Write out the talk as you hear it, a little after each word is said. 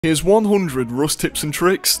Here's 100 rust tips and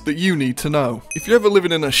tricks that you need to know. If you're ever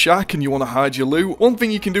living in a shack and you want to hide your loot, one thing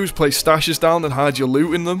you can do is place stashes down and hide your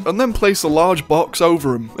loot in them, and then place a large box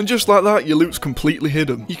over them, and just like that your loot's completely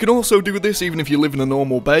hidden. You can also do this even if you live in a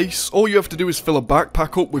normal base. All you have to do is fill a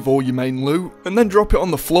backpack up with all your main loot, and then drop it on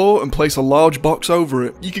the floor and place a large box over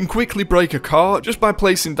it. You can quickly break a cart just by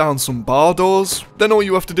placing down some bar doors. Then all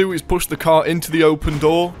you have to do is push the cart into the open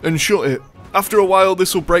door and shut it. After a while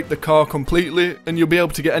this will break the car completely and you'll be able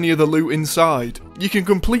to get any of the loot inside. You can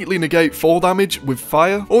completely negate fall damage with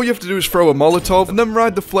fire. All you have to do is throw a Molotov and then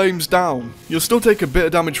ride the flames down. You'll still take a bit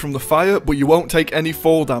of damage from the fire, but you won't take any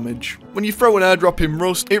fall damage. When you throw an airdrop in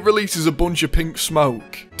Rust, it releases a bunch of pink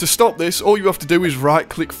smoke. To stop this, all you have to do is right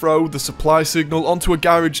click throw the supply signal onto a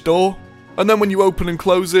garage door, and then when you open and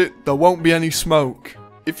close it, there won't be any smoke.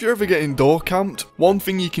 If you're ever getting door camped, one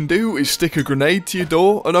thing you can do is stick a grenade to your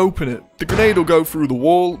door and open it. The grenade will go through the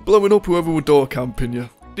wall, blowing up whoever would door camping you.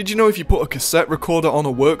 Did you know if you put a cassette recorder on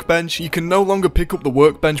a workbench, you can no longer pick up the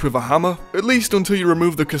workbench with a hammer? At least until you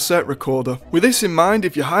remove the cassette recorder. With this in mind,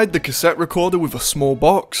 if you hide the cassette recorder with a small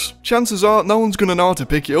box, chances are no one's gonna know how to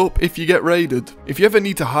pick it up if you get raided. If you ever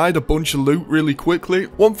need to hide a bunch of loot really quickly,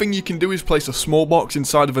 one thing you can do is place a small box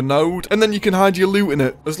inside of a node, and then you can hide your loot in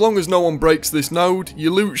it. As long as no one breaks this node,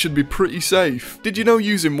 your loot should be pretty safe. Did you know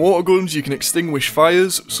using water guns you can extinguish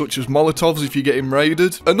fires, such as Molotovs if you're getting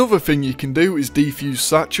raided? Another thing you can do is defuse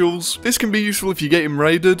satchels. This can be useful if you're getting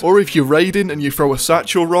raided, or if you're raiding and you throw a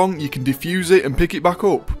satchel wrong, you can defuse it and pick it back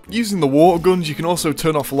up. Using the water guns, you can also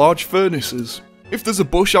turn off large furnaces. If there's a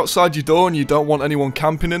bush outside your door and you don't want anyone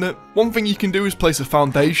camping in it, one thing you can do is place a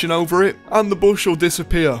foundation over it, and the bush will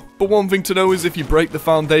disappear. But one thing to know is if you break the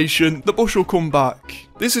foundation, the bush will come back.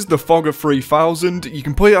 This is the Fogger 3000, you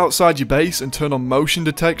can put it outside your base and turn on motion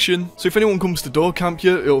detection, so if anyone comes to door camp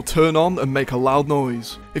you, it'll turn on and make a loud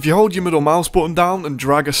noise. If you hold your middle mouse button down and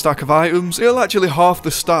drag a stack of items, it'll actually halve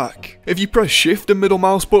the stack. If you press shift and middle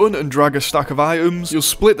mouse button and drag a stack of items, you'll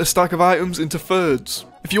split the stack of items into thirds.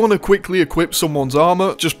 If you want to quickly equip someone's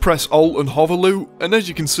armor, just press Alt and hover loot, and as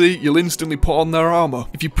you can see, you'll instantly put on their armor.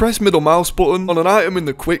 If you press middle mouse button on an item in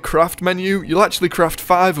the quick craft menu, you'll actually craft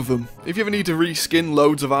 5 of them. If you ever need to reskin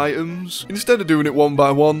loads of items, instead of doing it one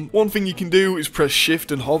by one thing you can do is press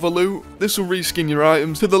shift and hover loot. This will reskin your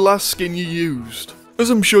items to the last skin you used. As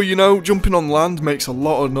I'm sure you know, jumping on land makes a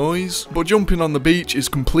lot of noise, but jumping on the beach is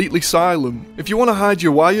completely silent. If you want to hide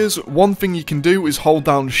your wires, one thing you can do is hold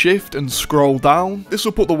down shift and scroll down. This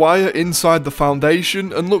will put the wire inside the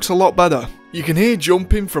foundation and looks a lot better. You can hear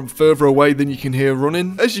jumping from further away than you can hear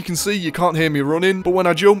running. As you can see, you can't hear me running, but when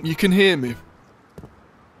I jump, you can hear me.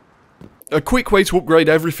 A quick way to upgrade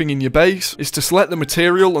everything in your base is to select the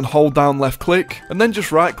material and hold down left click, and then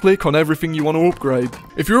just right click on everything you want to upgrade.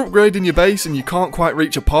 If you're upgrading your base and you can't quite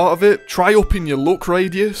reach a part of it, try upping your luck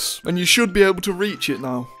radius, and you should be able to reach it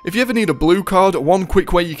now. If you ever need a blue card, one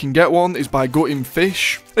quick way you can get one is by gutting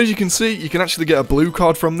fish. As you can see, you can actually get a blue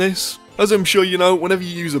card from this. As I'm sure you know, whenever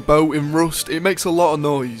you use a boat in Rust, it makes a lot of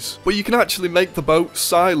noise. But you can actually make the boat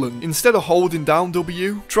silent. Instead of holding down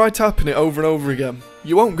W, try tapping it over and over again.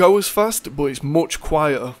 You won't go as fast, but it's much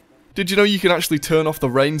quieter. Did you know you can actually turn off the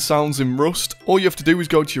rain sounds in Rust? All you have to do is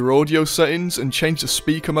go to your audio settings and change the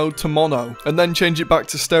speaker mode to mono, and then change it back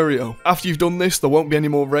to stereo. After you've done this, there won't be any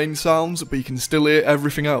more rain sounds, but you can still hear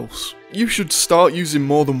everything else. You should start using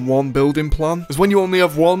more than one building plan, as when you only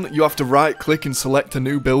have one, you have to right click and select a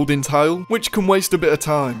new building tile, which can waste a bit of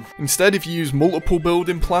time. Instead, if you use multiple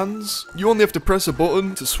building plans, you only have to press a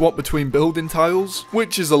button to swap between building tiles,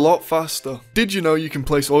 which is a lot faster. Did you know you can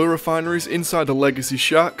place oil refineries inside the legacy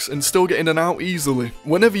shacks and still get in and out easily?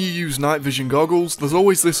 Whenever you use night vision goggles, there's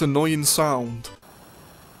always this annoying sound.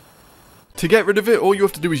 To get rid of it, all you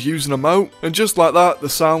have to do is use an emote, and just like that, the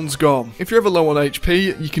sound's gone. If you're ever low on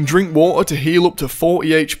HP, you can drink water to heal up to 40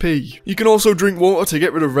 HP. You can also drink water to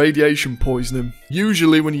get rid of radiation poisoning.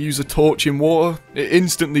 Usually when you use a torch in water, it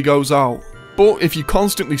instantly goes out. But if you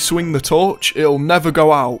constantly swing the torch, it'll never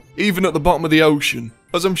go out, even at the bottom of the ocean.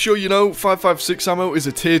 As I'm sure you know, 5.56 ammo is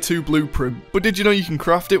a tier 2 blueprint, but did you know you can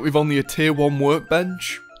craft it with only a tier 1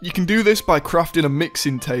 workbench? You can do this by crafting a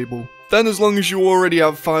mixing table. Then as long as you already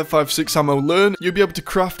have 5.56 ammo learned, you'll be able to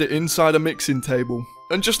craft it inside a mixing table.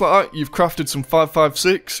 And just like that, you've crafted some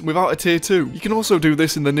 5.56 without a tier 2. You can also do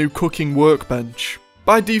this in the new cooking workbench.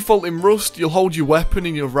 By default in Rust, you'll hold your weapon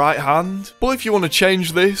in your right hand, but if you want to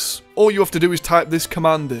change this, all you have to do is type this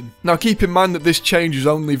command in. Now keep in mind that this change is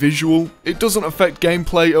only visual, it doesn't affect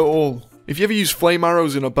gameplay at all. If you ever use flame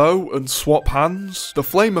arrows in a bow and swap hands, the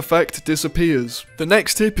flame effect disappears. The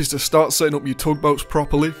next tip is to start setting up your tugboats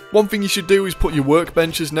properly. One thing you should do is put your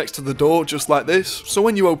workbenches next to the door just like this, so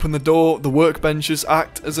when you open the door, the workbenches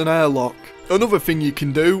act as an airlock. Another thing you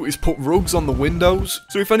can do is put rugs on the windows,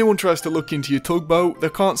 so if anyone tries to look into your tugboat, they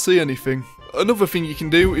can't see anything. Another thing you can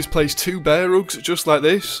do is place 2 bear rugs just like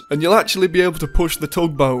this, and you'll actually be able to push the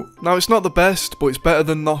tugboat. Now it's not the best, but it's better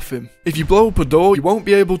than nothing. If you blow up a door, you won't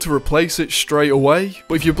be able to replace it straight away,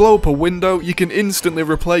 but if you blow up a window, you can instantly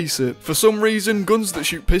replace it. For some reason, guns that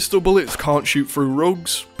shoot pistol bullets can't shoot through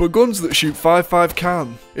rugs, but guns that shoot 5.5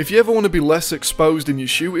 can. If you ever want to be less exposed in your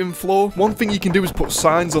shooting floor, one thing you can do is put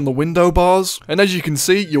signs on the window bars, and as you can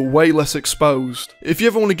see, you're way less exposed. If you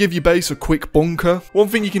ever want to give your base a quick bunker, one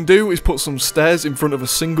thing you can do is put some stairs in front of a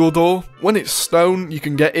single door. When it's stone, you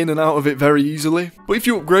can get in and out of it very easily, but if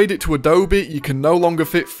you upgrade it to adobe, you can no longer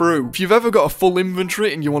fit through. If you've ever got a full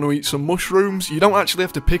inventory and you want to eat some mushrooms, you don't actually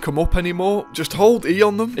have to pick them up anymore, just hold E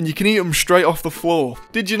on them and you can eat them straight off the floor.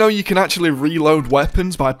 Did you know you can actually reload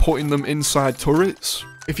weapons by putting them inside turrets?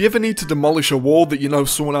 If you ever need to demolish a wall that you know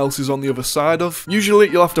someone else is on the other side of, usually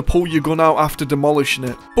you'll have to pull your gun out after demolishing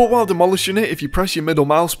it. But while demolishing it, if you press your middle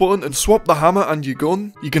mouse button and swap the hammer and your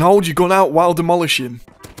gun, you can hold your gun out while demolishing.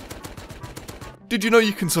 Did you know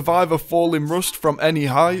you can survive a fall in rust from any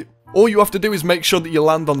height? All you have to do is make sure that you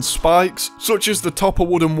land on spikes, such as the top of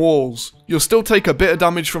wooden walls. You'll still take a bit of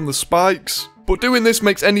damage from the spikes, but doing this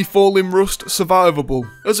makes any fall in rust survivable.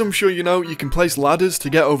 As I'm sure you know, you can place ladders to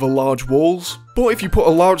get over large walls, but if you put a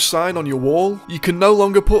large sign on your wall, you can no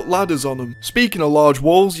longer put ladders on them. Speaking of large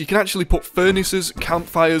walls, you can actually put furnaces,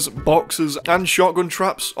 campfires, boxes, and shotgun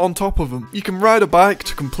traps on top of them. You can ride a bike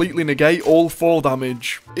to completely negate all fall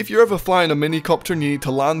damage. If you're ever flying a minicopter and you need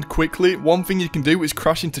to land quickly, one thing you can do is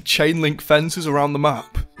crash into chain link fences around the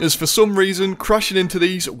map, as for some reason, crashing into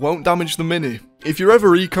these won't damage the mini. If you're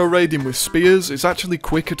ever eco-raiding with spears, it's actually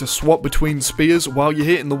quicker to swap between spears while you're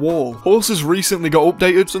hitting the wall. Horses recently got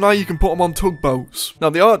updated, so now you can put them on tugboats. Now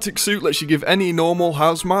the Arctic suit lets you give any normal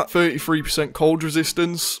hazmat 33% cold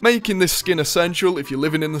resistance, making this skin essential if you're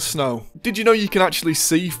living in the snow. Did you know you can actually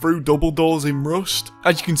see through double doors in Rust?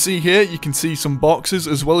 As you can see here, you can see some boxes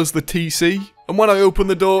as well as the TC, and when I open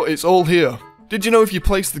the door, it's all here. Did you know if you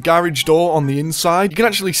place the garage door on the inside, you can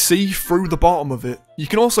actually see through the bottom of it? You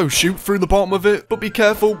can also shoot through the bottom of it, but be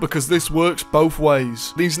careful because this works both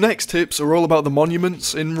ways. These next tips are all about the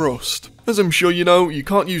monuments in Rust. As I'm sure you know, you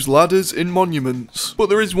can't use ladders in monuments, but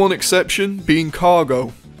there is one exception, being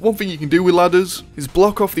cargo. One thing you can do with ladders is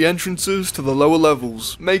block off the entrances to the lower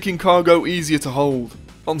levels, making cargo easier to hold.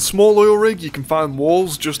 On small oil rig, you can find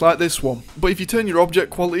walls just like this one, but if you turn your object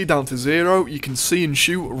quality down to 0, you can see and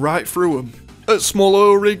shoot right through them. At small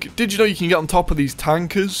oil rig, did you know you can get on top of these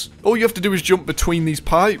tankers? All you have to do is jump between these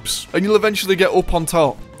pipes, and you'll eventually get up on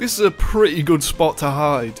top. This is a pretty good spot to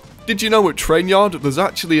hide. Did you know at train yard, there's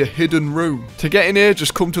actually a hidden room? To get in here,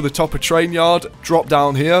 just come to the top of train yard, drop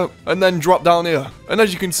down here, and then drop down here. And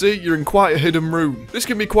as you can see, you're in quite a hidden room. This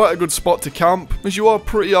can be quite a good spot to camp, as you are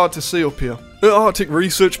pretty hard to see up here. At Arctic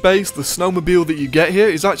Research Base, the snowmobile that you get here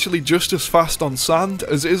is actually just as fast on sand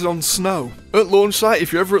as it is on snow. At launch site,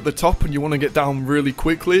 if you're ever at the top and you want to get down really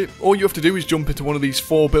quickly, all you have to do is jump into one of these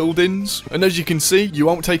 4 buildings, and as you can see, you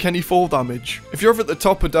won't take any fall damage. If you're ever at the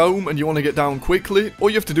top of dome and you want to get down quickly, all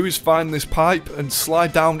you have to do is find this pipe and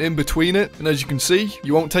slide down in between it, and as you can see,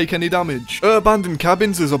 you won't take any damage. At abandoned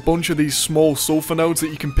cabins, there's a bunch of these small sulfur nodes that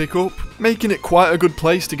you can pick up, making it quite a good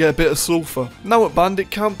place to get a bit of sulfur. Now at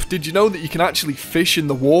bandit camp, did you know that you can actually fish in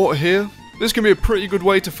the water here? This can be a pretty good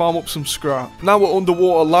way to farm up some scrap. Now at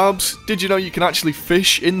underwater labs, did you know you can actually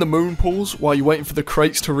fish in the moon pools while you're waiting for the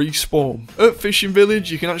crates to respawn? At fishing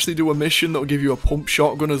village, you can actually do a mission that will give you a pump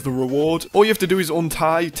shotgun as the reward. All you have to do is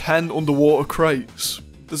untie 10 underwater crates.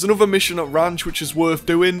 There's another mission at ranch which is worth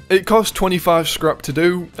doing. It costs 25 scrap to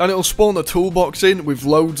do, and it'll spawn a toolbox in with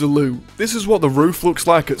loads of loot. This is what the roof looks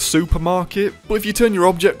like at supermarket, but if you turn your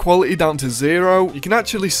object quality down to 0, you can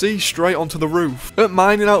actually see straight onto the roof. At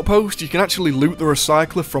mining outpost, you can actually loot the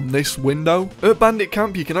recycler from this window. At bandit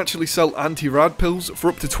camp, you can actually sell anti-rad pills for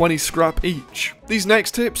up to 20 scrap each. These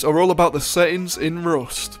next tips are all about the settings in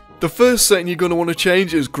Rust. The first setting you're going to want to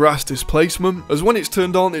change is grass displacement, as when it's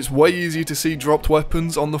turned on, it's way easier to see dropped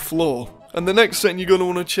weapons on the floor. And the next setting you're going to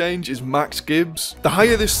want to change is max Gibbs. The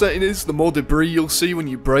higher this setting is, the more debris you'll see when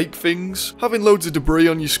you break things. Having loads of debris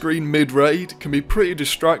on your screen mid-raid can be pretty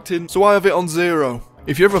distracting, so I have it on 0.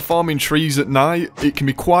 If you're ever farming trees at night, it can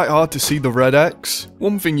be quite hard to see the red X.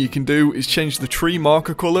 One thing you can do is change the tree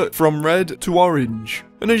marker colour from red to orange.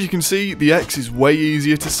 And as you can see, the X is way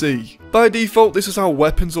easier to see. By default, this is how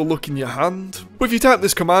weapons will look in your hand, but if you type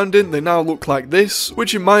this command in, they now look like this,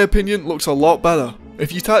 which in my opinion looks a lot better.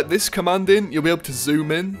 If you type this command in, you'll be able to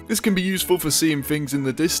zoom in. This can be useful for seeing things in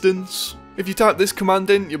the distance. If you type this command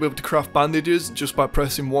in, you'll be able to craft bandages just by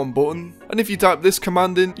pressing one button. And if you type this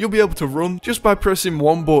command in, you'll be able to run just by pressing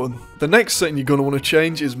one button. The next setting you're going to want to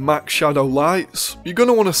change is max shadow lights. You're going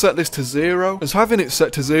to want to set this to 0, as having it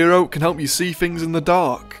set to 0 can help you see things in the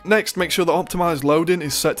dark. Next, make sure that optimized loading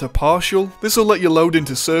is set to partial. This will let you load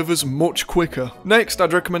into servers much quicker. Next,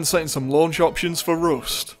 I'd recommend setting some launch options for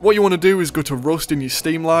Rust. What you want to do is go to Rust in your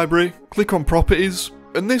Steam library, click on Properties,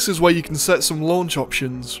 and this is where you can set some launch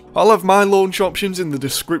options. I'll have my launch options in the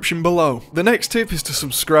description below. The next tip is to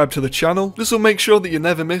subscribe to the channel. This will make sure that you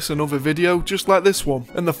never miss another video just like this one.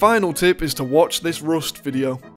 And the final tip is to watch this Rust video.